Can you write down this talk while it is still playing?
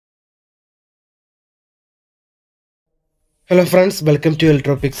Hello friends, welcome to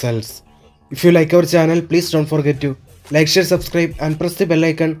Electropixels. If you like our channel, please don't forget to like, share, subscribe and press the bell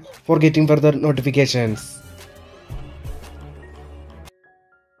icon for getting further notifications.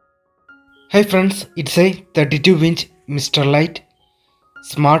 Hi friends, it's a 32-inch Mr. Light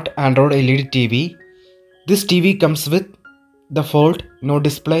Smart Android LED TV. This TV comes with the fault no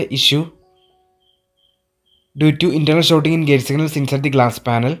display issue due to internal shorting in gate signals inside the glass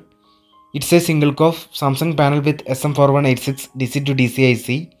panel. It's a single core Samsung panel with SM4186 DC to DC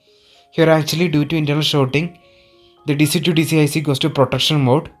IC. Here actually due to internal shorting, the DC to DC IC goes to protection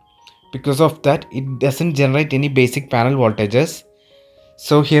mode. Because of that, it doesn't generate any basic panel voltages.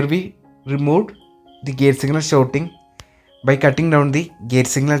 So here we removed the gate signal shorting by cutting down the gate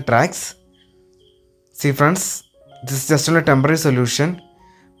signal tracks. See friends, this is just a temporary solution,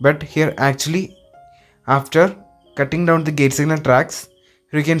 but here actually after cutting down the gate signal tracks,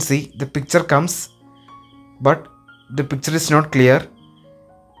 you can see the picture comes, but the picture is not clear.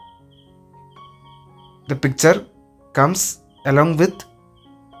 The picture comes along with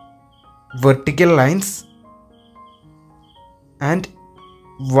vertical lines and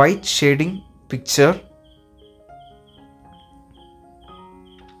white shading picture.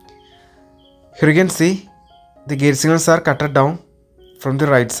 Here you can see the gate signals are cut down from the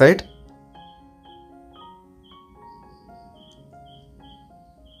right side.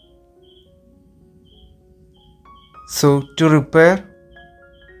 So to repair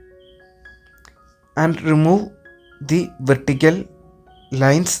and remove the vertical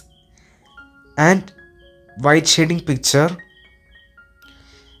lines and white shading picture,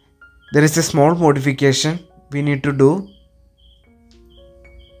 there is a small modification we need to do.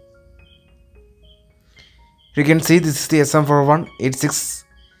 You can see this is the SM4186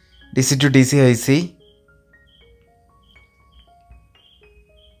 DC to DC IC.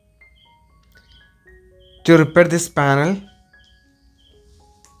 To repair this panel,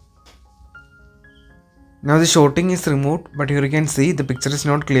 now the shorting is removed, but here you can see the picture is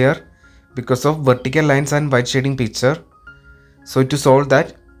not clear because of vertical lines and white shading picture. So to solve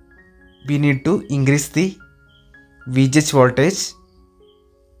that, we need to increase the VGH voltage.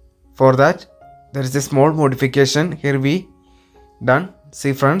 For that, there is a small modification here we done.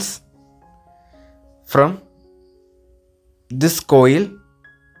 See friends, from this coil,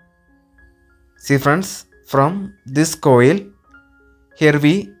 see friends, from this coil, here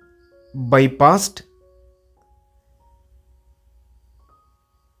we bypassed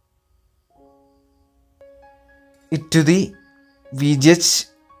it to the VGH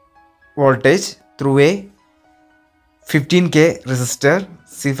voltage through a 15K resistor.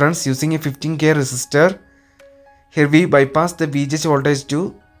 See friends, using a 15K resistor, here we bypass the VGH voltage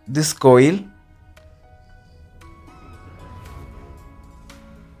to this coil.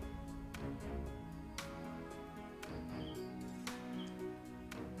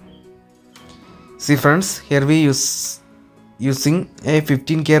 See friends, here we using a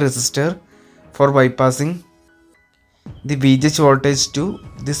 15K resistor for bypassing the VGH voltage to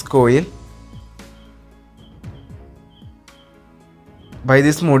this coil. By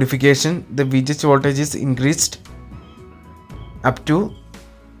this modification, the VGH voltage is increased up to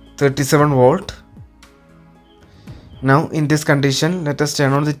 37 volt. Now in this condition, let us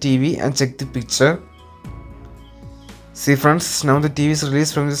turn on the TV and check the picture. See friends, now the TV is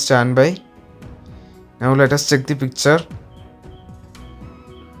released from the standby. Now let us check the picture.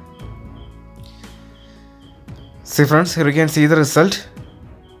 See friends, here you can see the result.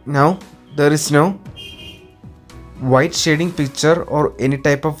 Now there is no white shading picture or any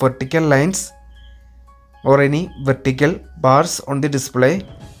type of vertical lines or any vertical bars on the display.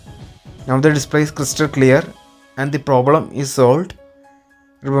 Now the display is crystal clear and the problem is solved.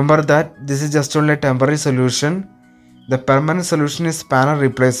 Remember that this is just only a temporary solution. The permanent solution is panel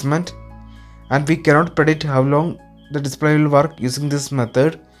replacement, and we cannot predict how long the display will work using this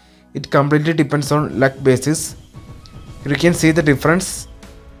method. It completely depends on luck basis. You can see the difference.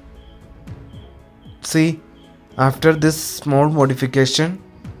 See, after this small modification,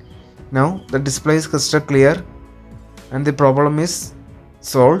 now the display is crystal clear and the problem is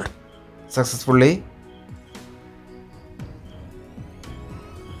solved successfully.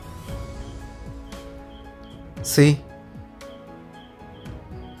 See,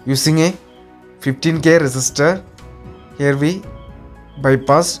 using a 15K resistor, here we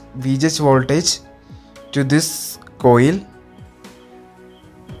bypass VGH voltage to this coil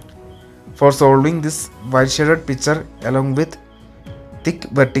for solving this white shaded picture along with thick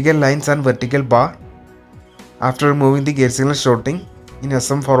vertical lines and vertical bar after removing the gate signal shorting in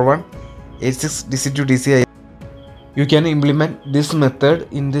SM4186 DC to DC. You can implement this method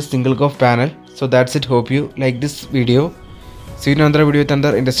in this single core panel. So that's it. Hope you like this video. See you in another video with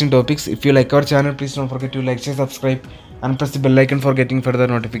another interesting topics. If you like our channel, please don't forget to like, share, subscribe and press the bell icon for getting further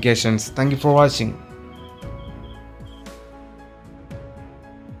notifications. Thank you for watching.